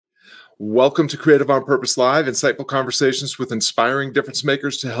Welcome to Creative on Purpose Live, insightful conversations with inspiring difference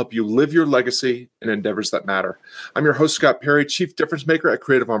makers to help you live your legacy in endeavors that matter. I'm your host, Scott Perry, Chief Difference Maker at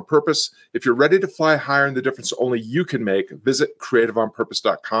Creative on Purpose. If you're ready to fly higher in the difference only you can make, visit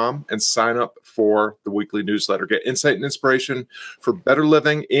creativeonpurpose.com and sign up for the weekly newsletter. Get insight and inspiration for better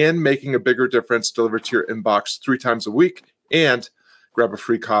living and making a bigger difference delivered to your inbox 3 times a week, and grab a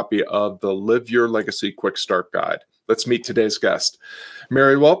free copy of the Live Your Legacy Quick Start Guide. Let's meet today's guest.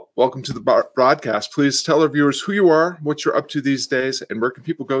 Mary Welp, welcome to the broadcast. Please tell our viewers who you are, what you're up to these days, and where can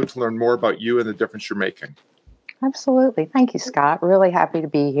people go to learn more about you and the difference you're making? Absolutely. Thank you, Scott. Really happy to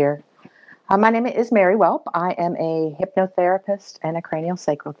be here. My name is Mary Welp. I am a hypnotherapist and a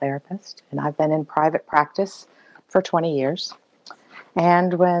craniosacral therapist, and I've been in private practice for 20 years.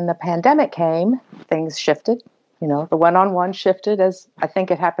 And when the pandemic came, things shifted. You know, the one-on-one shifted, as I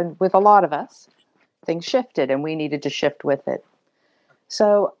think it happened with a lot of us. Things shifted, and we needed to shift with it.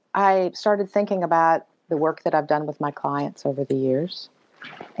 So I started thinking about the work that I've done with my clients over the years.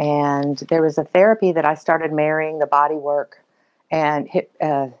 And there was a therapy that I started marrying the body work and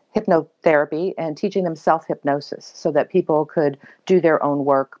hypnotherapy and teaching them self-hypnosis so that people could do their own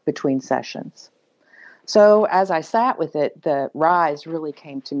work between sessions. So as I sat with it, the RISE really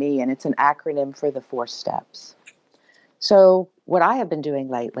came to me, and it's an acronym for the 4 steps. So what I have been doing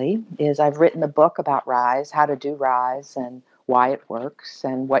lately is I've written a book about RISE, how to do RISE and why it works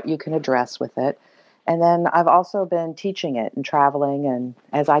and what you can address with it. And then I've also been teaching it and traveling, and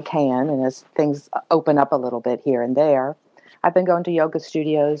as I can, and as things open up a little bit here and there, I've been going to yoga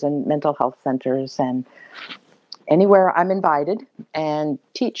studios and mental health centers and anywhere I'm invited and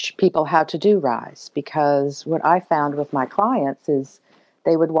teach people how to do RISE, because what I found with my clients is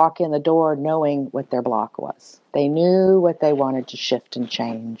they would walk in the door knowing what their block was. They knew what they wanted to shift and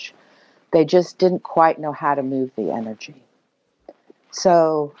change. They just didn't quite know how to move the energy.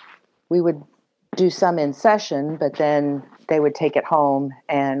 So we would do some in session, but then they would take it home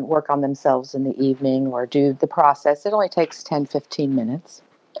and work on themselves in the evening or do the process. It only takes 10, 15 minutes.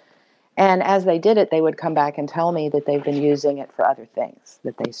 And as they did it, they would come back and tell me that they've been using it for other things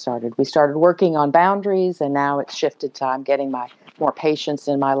that they started. We started working on boundaries, and now it's shifted to I'm getting more patience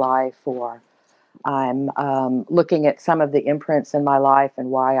in my life, or I'm looking at some of the imprints in my life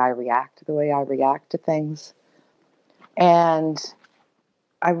and why I react the way I react to things. And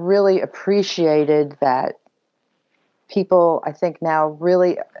I really appreciated that people, I think now,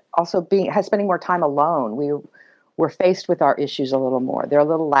 really also spending more time alone. We're faced with our issues a little more. They're a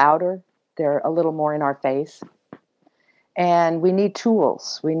little louder. They're a little more in our face. And we need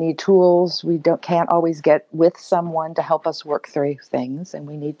tools. We can't always get with someone to help us work through things, and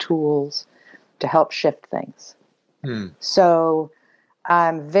we need tools to help shift things. So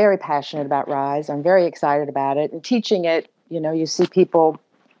I'm very passionate about RISE. I'm very excited about it. And teaching it, you see people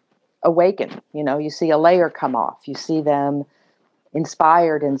awaken. You see a layer come off. You see them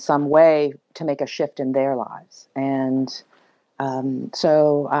inspired in some way to make a shift in their lives. And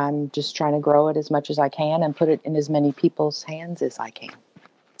so I'm just trying to grow it as much as I can and put it in as many people's hands as I can.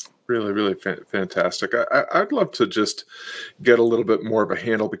 Really, really fantastic. I'd love to just get a little bit more of a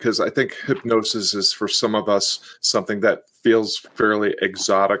handle, because I think hypnosis is, for some of us, something that feels fairly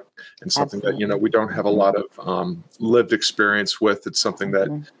exotic and something Absolutely. that, we don't have a lot of lived experience with. It's something that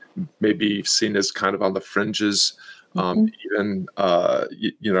may be seen as kind of on the fringes, even,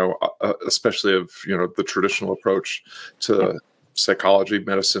 especially of, the traditional approach to psychology,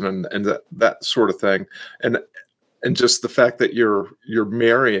 medicine, and that sort of thing. And just the fact that you're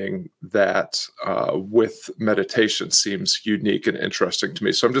marrying that with meditation seems unique and interesting to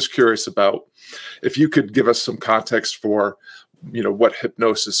me. So I'm just curious about if you could give us some context for, what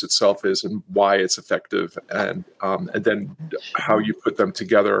hypnosis itself is and why it's effective, and then how you put them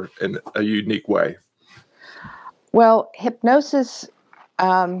together in a unique way. Well, hypnosis,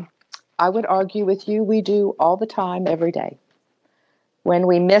 I would argue with you, we do all the time, every day. When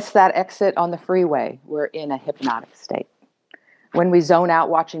we miss that exit on the freeway, we're in a hypnotic state. When we zone out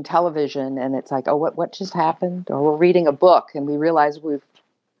watching television and it's like, oh, what just happened? Or we're reading a book and we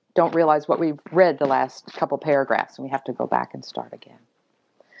don't realize what we've read the last couple paragraphs, and we have to go back and start again.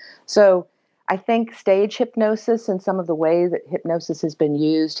 So I think stage hypnosis and some of the way that hypnosis has been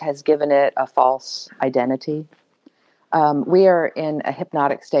used has given it a false identity. We are in a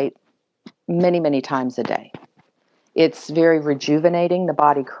hypnotic state many, many times a day. It's very rejuvenating. The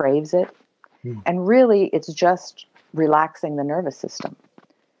body craves it. And really, it's just relaxing the nervous system.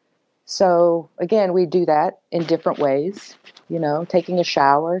 So again, we do that in different ways, taking a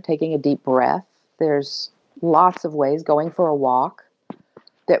shower, taking a deep breath. There's lots of ways, going for a walk,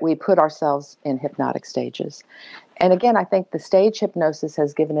 that we put ourselves in hypnotic stages. And again, I think the stage hypnosis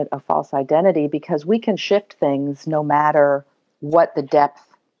has given it a false identity because we can shift things no matter what the depth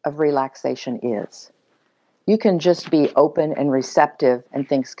of relaxation is. You can just be open and receptive and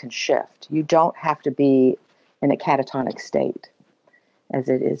things can shift. You don't have to be in a catatonic state as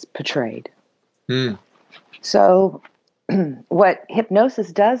it is portrayed. Mm. So what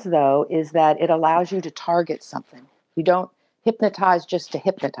hypnosis does, though, is that it allows you to target something. You don't hypnotize just to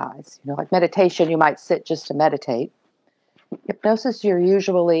hypnotize. Like meditation, you might sit just to meditate. Hypnosis, you're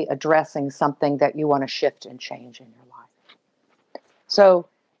usually addressing something that you want to shift and change in your life. So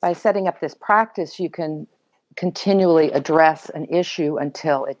by setting up this practice, you can continually address an issue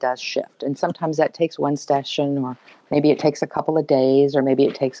until it does shift. And sometimes that takes one session, or maybe it takes a couple of days, or maybe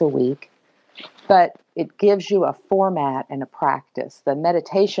it takes a week. But it gives you a format and a practice. The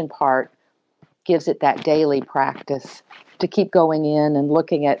meditation part gives it that daily practice to keep going in and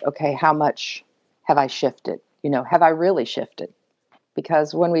looking at, okay, how much have I shifted? Have I really shifted?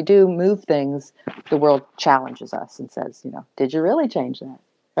 Because when we do move things, the world challenges us and says, did you really change that?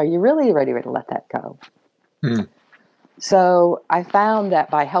 Are you really ready to let that go? Hmm. So I found that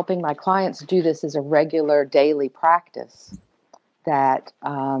by helping my clients do this as a regular daily practice, that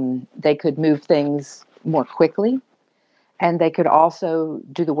they could move things more quickly, and they could also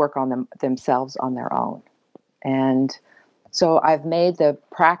do the work on themselves on their own. And so I've made the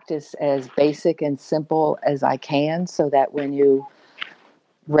practice as basic and simple as I can, so that when you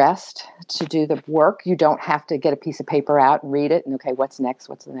rest to do the work, you don't have to get a piece of paper out and read it and, okay, what's next?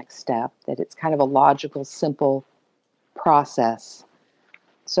 What's the next step? That it's kind of a logical, simple process.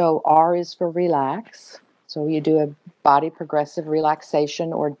 So R is for relax. So you do a body progressive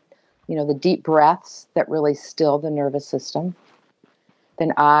relaxation, or, the deep breaths that really still the nervous system.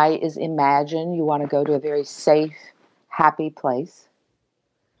 Then I is imagine. You want to go to a very safe, happy place.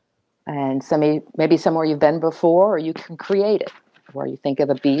 And maybe somewhere you've been before, or you can create it, where you think of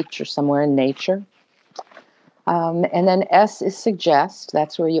a beach or somewhere in nature. And then S is suggest.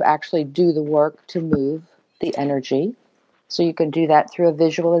 That's where you actually do the work to move the energy. So you can do that through a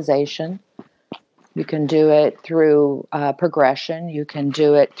visualization. You can do it through progression. You can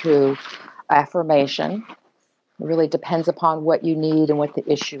do it through affirmation. It really depends upon what you need and what the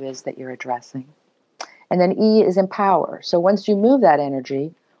issue is that you're addressing. And then E is empower. So once you move that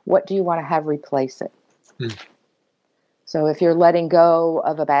energy, what do you want to have replace it? Mm. So if you're letting go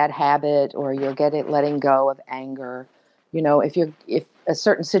of a bad habit, or you're letting go of anger, if a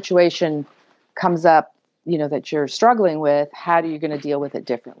certain situation comes up, that you're struggling with, how are you going to deal with it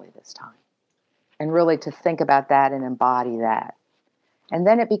differently this time? And really to think about that and embody that. And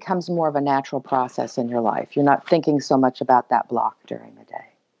then it becomes more of a natural process in your life. You're not thinking so much about that block during the day.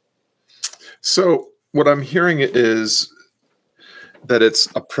 So what I'm hearing is that it's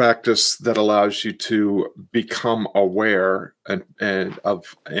a practice that allows you to become aware and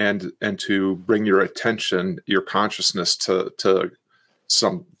to bring your attention, your consciousness to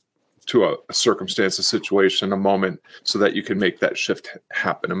a circumstance, a situation, a moment, so that you can make that shift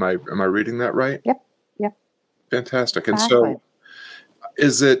happen. Am I reading that right? Yep. Fantastic. Exactly. And so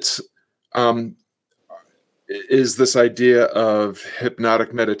is this idea of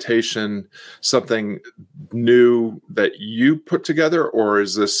hypnotic meditation something new that you put together, or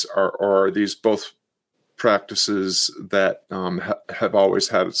are these both practices that have always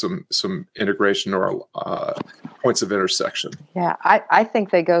had some integration or points of intersection? Yeah, I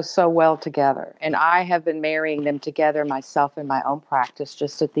think they go so well together, and I have been marrying them together myself in my own practice.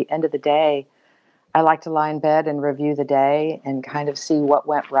 Just at the end of the day, I like to lie in bed and review the day and kind of see what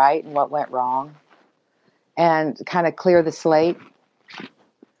went right and what went wrong, and kind of clear the slate.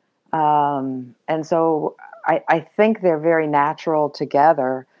 And so I think they're very natural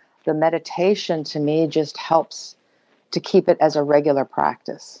together. The meditation to me just helps to keep it as a regular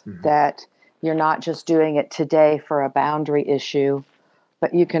practice, mm-hmm. that you're not just doing it today for a boundary issue,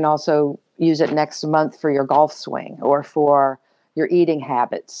 but you can also use it next month for your golf swing, or for your eating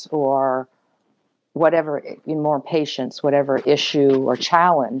habits, or whatever, more patience, whatever issue or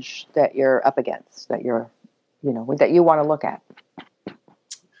challenge that you're up against, that that you want to look at.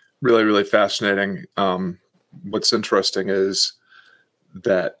 Really, really fascinating. What's interesting is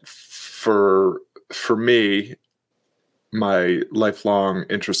that for me, my lifelong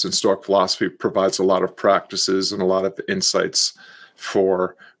interest in Stoic philosophy provides a lot of practices and a lot of insights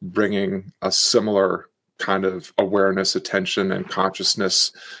for bringing a similar kind of awareness, attention, and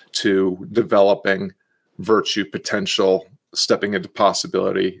consciousness to developing virtue, potential, stepping into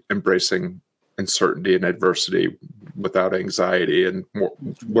possibility, embracing uncertainty and adversity without anxiety. And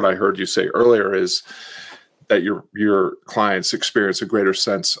what I heard you say earlier is that your clients experience a greater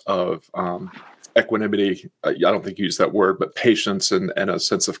sense of equanimity. I don't think you use that word, but patience and a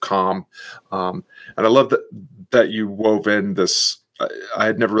sense of calm. And I love that you wove in this. I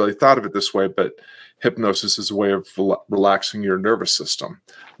had never really thought of it this way, but hypnosis is a way of relaxing your nervous system,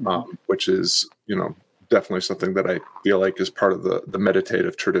 which is, definitely something that I feel like is part of the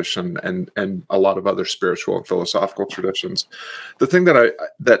meditative tradition and a lot of other spiritual and philosophical traditions. The thing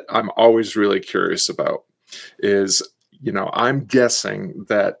that I'm always really curious about is, I'm guessing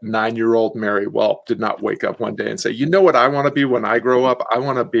that 9-year-old Mary Welp did not wake up one day and say, you know what I want to be when I grow up? I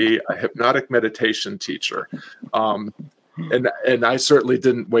want to be a hypnotic meditation teacher. And I certainly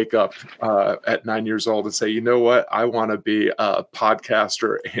didn't wake up at 9 years old and say, you know what, I want to be a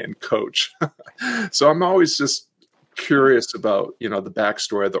podcaster and coach. So I'm always just curious about, the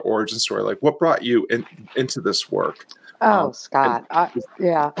backstory, the origin story, like what brought you into this work? Scott,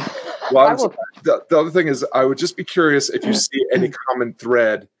 yeah. Well, the other thing is, I would just be curious if you see any common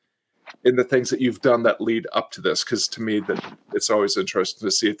thread in the things that you've done that lead up to this, because to me, that it's always interesting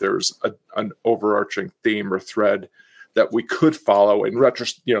to see if there's an overarching theme or thread that we could follow in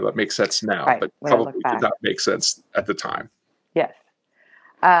retrospect, that makes sense now, right, but probably did not make sense at the time. Yes.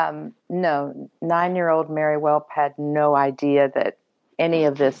 No, 9-year-old Mary Welp had no idea that any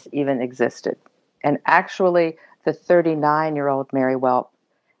of this even existed. And actually, the 39-year-old Mary Welp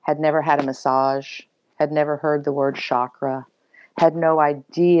had never had a massage, had never heard the word chakra, had no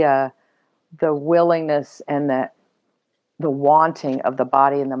idea the willingness and the wanting of the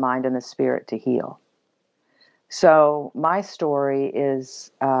body and the mind and the spirit to heal. So my story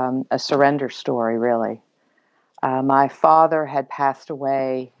is a surrender story, really. My father had passed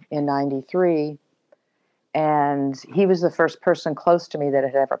away in 93, and he was the first person close to me that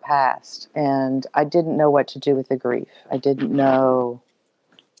had ever passed. And I didn't know what to do with the grief. I didn't know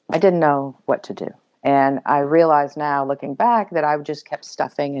what to do. And I realize now, looking back, that I just kept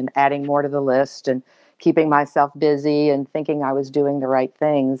stuffing and adding more to the list and keeping myself busy and thinking I was doing the right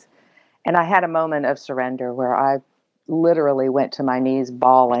things. And I had a moment of surrender where I literally went to my knees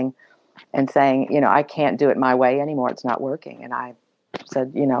bawling and saying, I can't do it my way anymore. It's not working. And I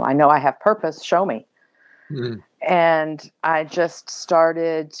said, I know I have purpose. Show me. Mm-hmm. And I just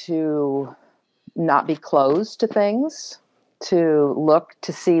started to not be closed to things, to look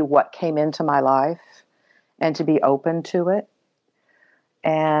to see what came into my life and to be open to it.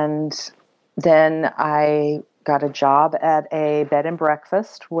 And then I got a job at a bed and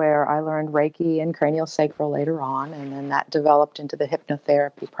breakfast where I learned Reiki and cranial sacral later on, and then that developed into the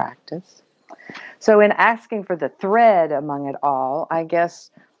hypnotherapy practice. So in asking for the thread among it all, I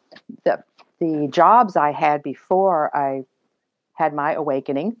guess the jobs I had before I had my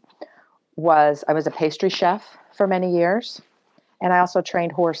awakening was I was a pastry chef for many years, and I also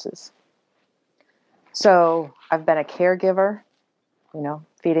trained horses. So I've been a caregiver,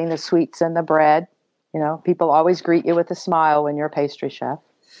 feeding the sweets and the bread. People always greet you with a smile when you're a pastry chef.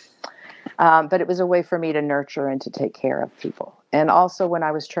 But it was a way for me to nurture and to take care of people. And also when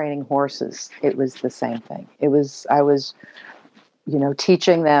I was training horses, it was the same thing. I was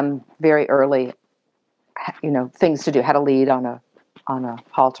teaching them very early, things to do, how to lead on a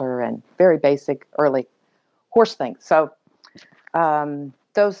halter and very basic early horse things. So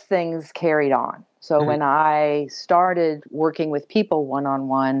those things carried on. So when I started working with people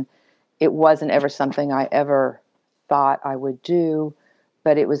one-on-one, it wasn't ever something I ever thought I would do,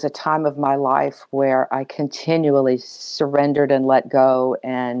 but it was a time of my life where I continually surrendered and let go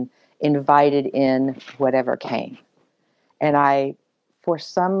and invited in whatever came. And I, for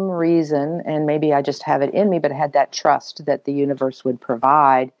some reason, and maybe I just have it in me, but I had that trust that the universe would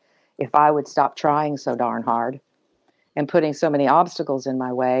provide if I would stop trying so darn hard and putting so many obstacles in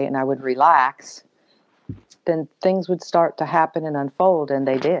my way, and I would relax, then things would start to happen and unfold, and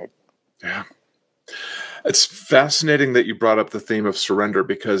they did. Yeah. It's fascinating that you brought up the theme of surrender,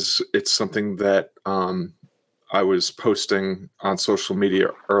 because it's something that I was posting on social media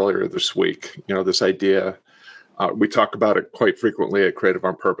earlier this week. This idea, we talk about it quite frequently at Creative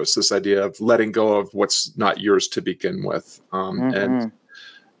on Purpose, this idea of letting go of what's not yours to begin with. And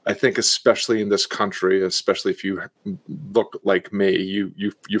I think especially in this country, especially if you look like me,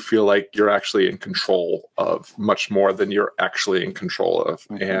 you feel like you're actually in control of much more than you're actually in control of.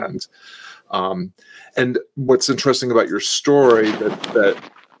 And what's interesting about your story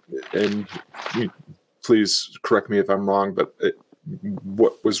and please correct me if I'm wrong, but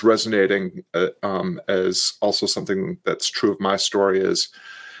what was resonating as also something that's true of my story is,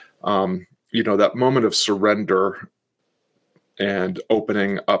 that moment of surrender and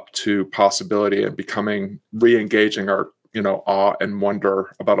opening up to possibility and re-engaging our, awe and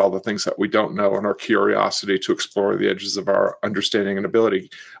wonder about all the things that we don't know, and our curiosity to explore the edges of our understanding and ability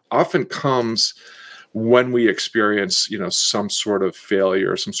often comes when we experience, some sort of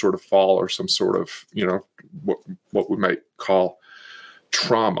failure, some sort of fall, or some sort of, what we might call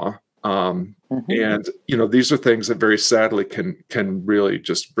trauma. And, these are things that very sadly can really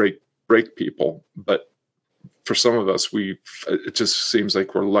just break people. But for some of us, it just seems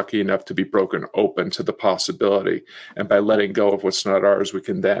like we're lucky enough to be broken open to the possibility. And by letting go of what's not ours, we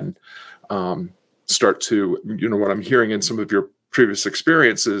can then start to, what I'm hearing in some of your previous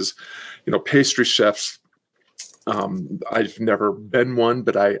experiences, pastry chefs. I've never been one,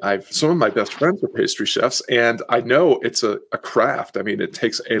 but I've some of my best friends are pastry chefs, and I know it's a craft. I mean, it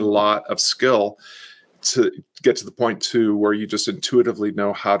takes a lot of skill to get to the point to where you just intuitively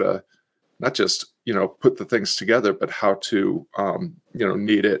know how to not just, put the things together, but how to,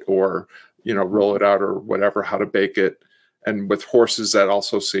 knead it or, roll it out or whatever, how to bake it. And with horses, that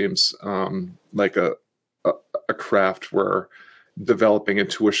also seems like a craft where developing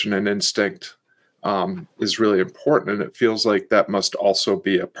intuition and instinct is really important. And it feels like that must also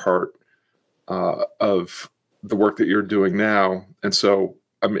be a part of the work that you're doing now. And so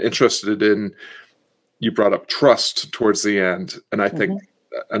I'm interested in, you brought up trust towards the end. And I think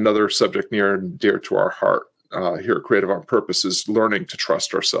another subject near and dear to our heart here at Creative on Purpose is learning to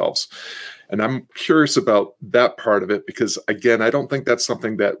trust ourselves. And I'm curious about that part of it, because again, I don't think that's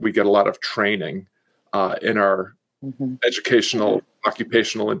something that we get a lot of training in our educational,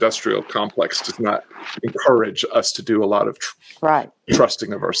 occupational, industrial complex. Does not encourage us to do a lot of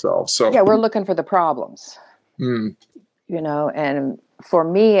trusting of ourselves. So yeah, we're looking for the problems, and for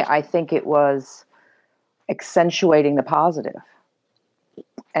me, I think it was accentuating the positive.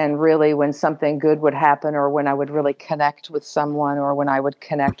 And really, when something good would happen, or when I would really connect with someone, or when I would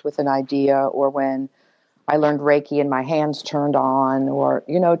connect with an idea, or when I learned Reiki and my hands turned on, or,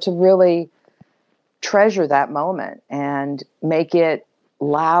 to really treasure that moment and make it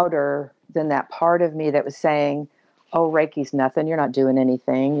louder than that part of me that was saying, oh, Reiki's nothing. You're not doing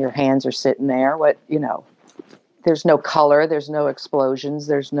anything. Your hands are sitting there. There's no color. There's no explosions.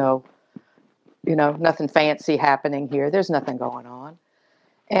 There's no, nothing fancy happening here. There's nothing going on.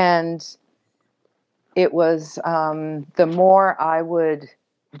 And it was, the more I would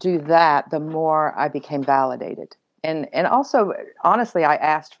do that, the more I became validated. And also, honestly, I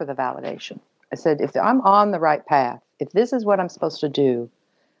asked for the validation. I said, if I'm on the right path, if this is what I'm supposed to do,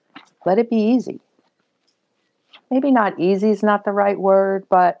 let it be easy. Maybe not easy is not the right word,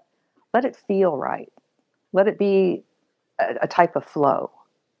 but let it feel right. Let it be a type of flow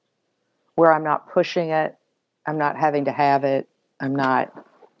where I'm not pushing it. I'm not having to have it. I'm not,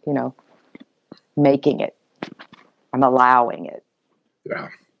 making it. I'm allowing it. Yeah.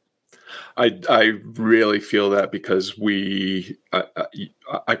 I really feel that, because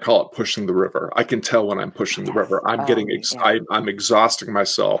I call it pushing the river. I can tell when I'm pushing the river. I'm I'm exhausting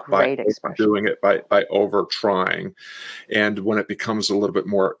myself by doing it, by over trying. And when it becomes a little bit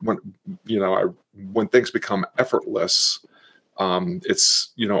more, when things become effortless,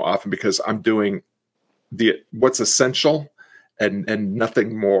 it's, often because I'm doing what's essential and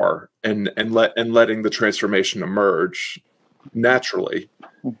nothing more, and letting the transformation emerge naturally.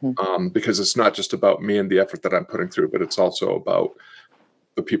 Because it's not just about me and the effort that I'm putting through, but it's also about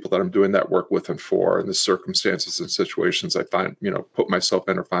the people that I'm doing that work with and for, and the circumstances and situations I find, put myself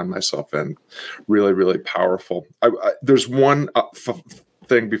in or find myself in. Really, really powerful. There's one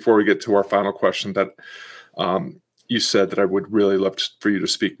thing before we get to our final question that you said that I would really love for you to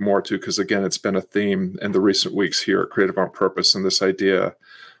speak more to, because again, it's been a theme in the recent weeks here at Creative on Purpose, and this idea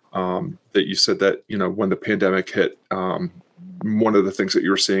that you said that, when the pandemic hit, one of the things that you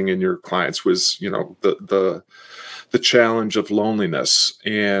were seeing in your clients was, the challenge of loneliness.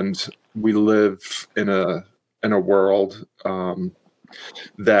 And we live in a world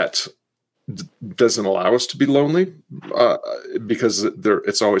that doesn't allow us to be lonely, because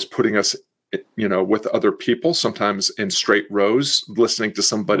it's always putting us, with other people, sometimes in straight rows, listening to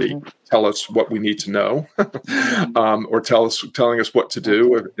somebody tell us what we need to know, or telling us what to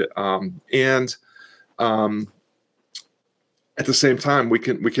do. And at the same time, we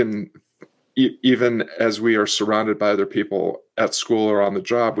can even as we are surrounded by other people at school or on the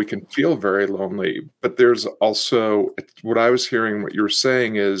job, we can feel very lonely. But there's also, what I was hearing, what you were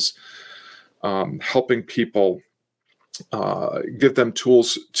saying is helping people, give them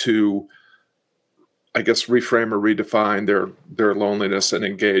tools to, I guess, reframe or redefine their loneliness and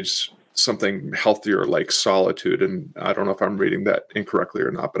engage something healthier like solitude. And I don't know if I'm reading that incorrectly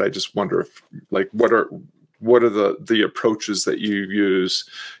or not, but I just wonder if, what are the approaches that you use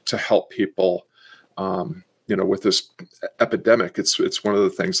to help people, with this epidemic? It's one of the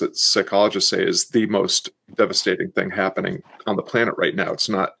things that psychologists say is the most devastating thing happening on the planet right now. It's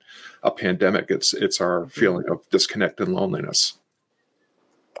not a pandemic. It's our feeling of disconnect and loneliness.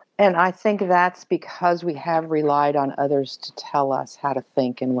 And I think that's because we have relied on others to tell us how to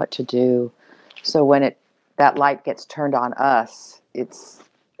think and what to do. So when that light gets turned on us, it's,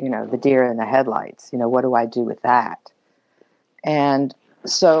 the deer in the headlights. What do I do with that? And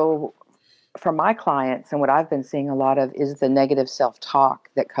so for my clients, and what I've been seeing a lot of is the negative self-talk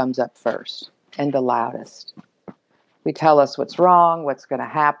that comes up first and the loudest. We tell us what's wrong, what's going to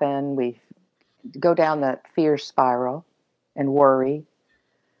happen. We go down the fear spiral and worry.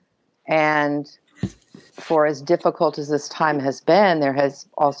 And for as difficult as this time has been, there has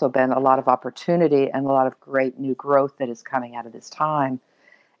also been a lot of opportunity and a lot of great new growth that is coming out of this time.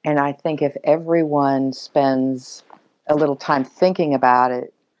 And I think if everyone spends a little time thinking about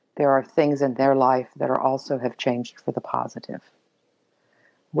it, there are things in their life that are also have changed for the positive.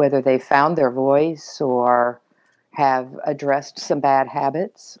 Whether they found their voice or have addressed some bad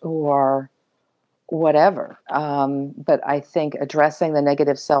habits or whatever. But I think addressing the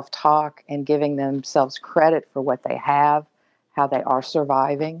negative self-talk and giving themselves credit for what they have, how they are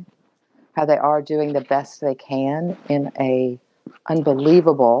surviving, how they are doing the best they can in a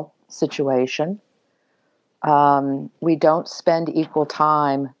unbelievable situation. We don't spend equal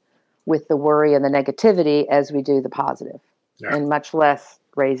time with the worry and the negativity as we do the positive, and much less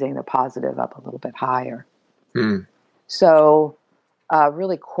raising the positive up a little bit higher. So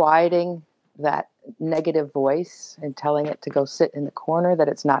really quieting that negative voice and telling it to go sit in the corner, that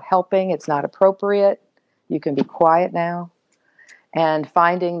it's not helping, it's not appropriate, you can be quiet now, and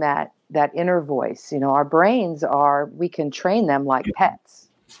finding that inner voice. Our brains we can train them like pets.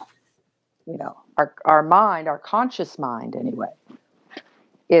 Our mind, our conscious mind anyway,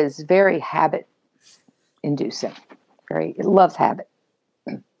 is very habit inducing. It loves habit.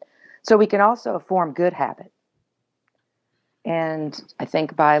 So we can also form good habit. And I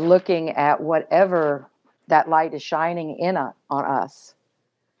think by looking at whatever that light is shining on us,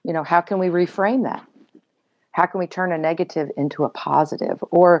 how can we reframe that? How can we turn a negative into a positive?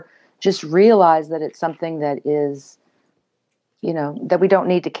 Or just realize that it's something that is, that we don't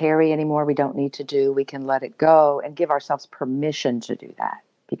need to carry anymore, we don't need to do, we can let it go and give ourselves permission to do that.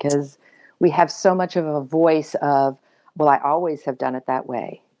 Because we have so much of a voice of, well, I always have done it that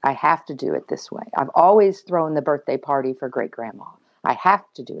way. I have to do it this way. I've always thrown the birthday party for great grandma. I have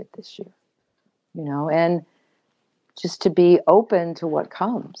to do it this year, and just to be open to what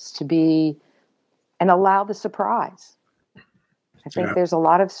comes, and allow the surprise. I think there's a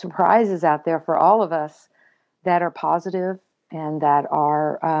lot of surprises out there for all of us that are positive and that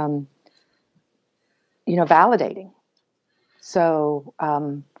are, validating. So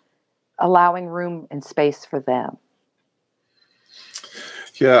allowing room and space for them.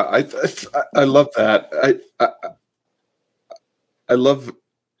 Yeah, I love that. I love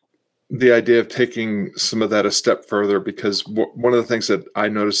the idea of taking some of that a step further, because one of the things that I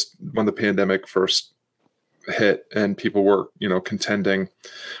noticed when the pandemic first hit and people were, contending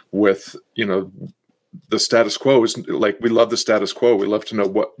with, the status quo is like, we love the status quo. We love to know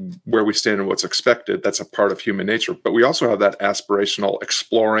where we stand and what's expected. That's a part of human nature. But we also have that aspirational,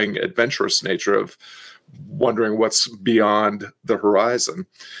 exploring, adventurous nature of wondering what's beyond the horizon.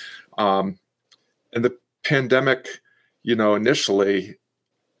 And the pandemic, initially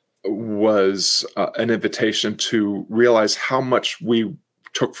was an invitation to realize how much we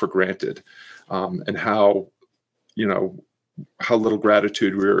took for granted, and how little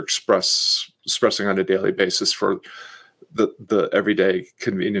gratitude we were expressing on a daily basis for the everyday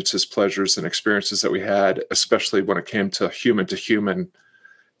conveniences, pleasures, and experiences that we had, especially when it came to human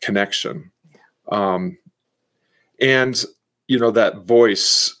connection. And, that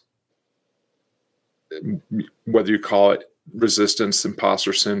voice, whether you call it resistance,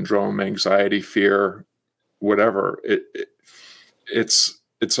 imposter syndrome, anxiety, fear, whatever, it's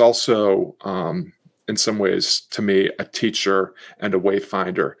also, in some ways, to me, a teacher and a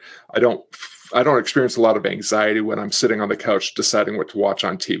wayfinder. I don't experience a lot of anxiety when I'm sitting on the couch deciding what to watch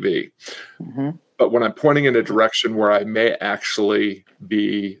on TV. Mm-hmm. But when I'm pointing in a direction where I may actually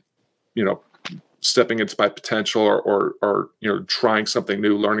be, stepping into my potential or trying something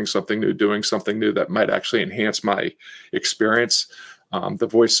new, learning something new, doing something new that might actually enhance my experience, the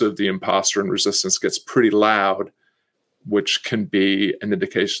voice of the imposter and resistance gets pretty loud, which can be an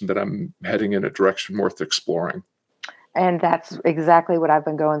indication that I'm heading in a direction worth exploring. And that's exactly what I've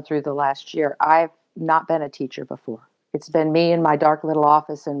been going through the last year. I've not been a teacher before. It's been me in my dark little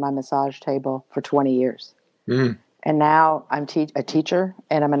office and my massage table for 20 years. Mm. And now I'm a teacher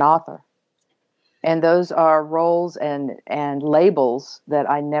and I'm an author. And those are roles and labels that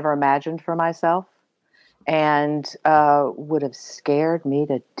I never imagined for myself. and would have scared me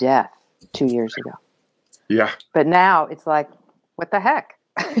to death 2 years ago. Yeah. But now it's like, what the heck?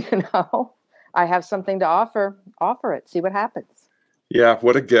 I have something to offer it, see what happens. Yeah,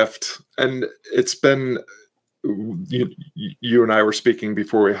 what a gift. And it's been, you and I were speaking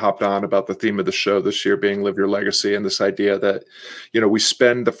before we hopped on about the theme of the show this year being Live Your Legacy, and this idea that, we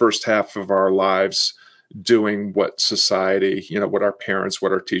spend the first half of our lives doing what society, what our parents,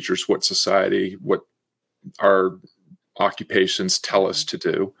 what our teachers, what society, what our occupations tell us to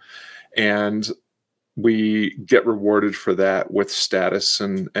do. And we get rewarded for that with status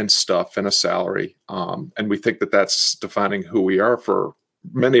and stuff and a salary. And we think that that's defining who we are. For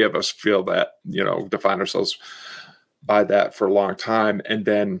many of us feel that, define ourselves by that for a long time. And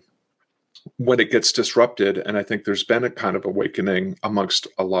then when it gets disrupted, and I think there's been a kind of awakening amongst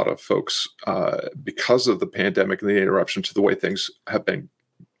a lot of folks because of the pandemic and the interruption to the way things have been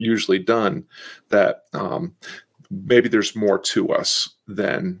usually done, that maybe there's more to us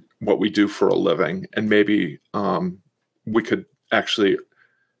than what we do for a living. And maybe we could actually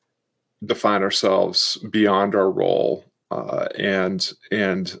define ourselves beyond our role and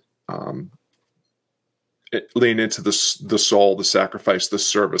lean into the soul, the sacrifice, the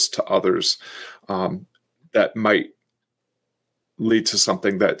service to others that might lead to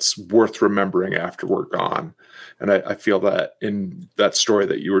something that's worth remembering after we're gone. And I feel that in that story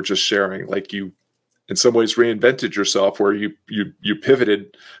that you were just sharing, like you, in some ways, reinvented yourself, where you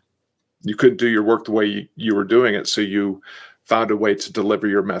pivoted. You couldn't do your work the way you were doing it, so you found a way to deliver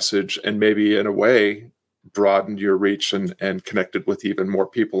your message, and maybe in a way broadened your reach and connected with even more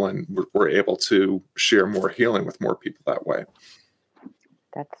people, and were able to share more healing with more people that way.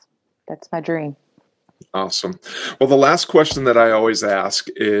 That's my dream. Awesome. Well, the last question that I always ask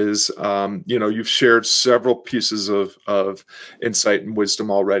is, you've shared several pieces of insight and wisdom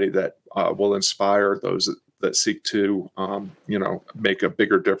already that will inspire those that seek to, make a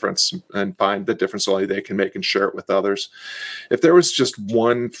bigger difference and find the difference only they can make and share it with others. If there was just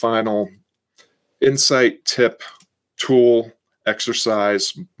one final insight, tip, tool,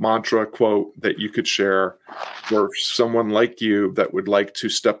 exercise, mantra, quote that you could share for someone like you that would like to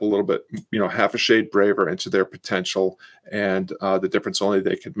step a little bit, half a shade braver into their potential and the difference only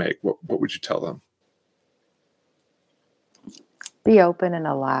they could make, what would you tell them? Be open and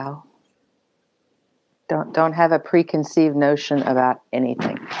allow. Don't have a preconceived notion about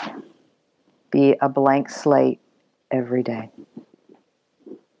anything. Be a blank slate every day.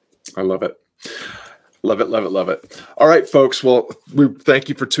 I love it. Love it, love it, love it. All right, folks. Well, we thank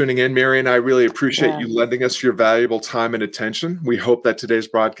you for tuning in, Mary, and I really appreciate you lending us your valuable time and attention. We hope that today's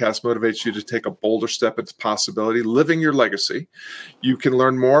broadcast motivates you to take a bolder step into possibility, living your legacy. You can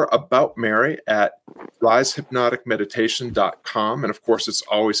learn more about Mary at risehypnoticmeditation.com. And of course, it's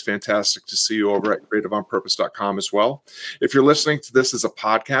always fantastic to see you over at creativeonpurpose.com as well. If you're listening to this as a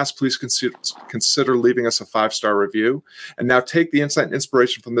podcast, please consider leaving us a 5-star review. And now take the insight and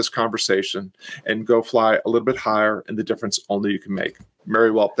inspiration from this conversation and go fly a little bit higher in the difference only you can make.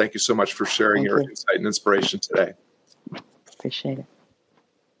 Mary Welp, thank you so much for sharing your insight and inspiration today. Appreciate it.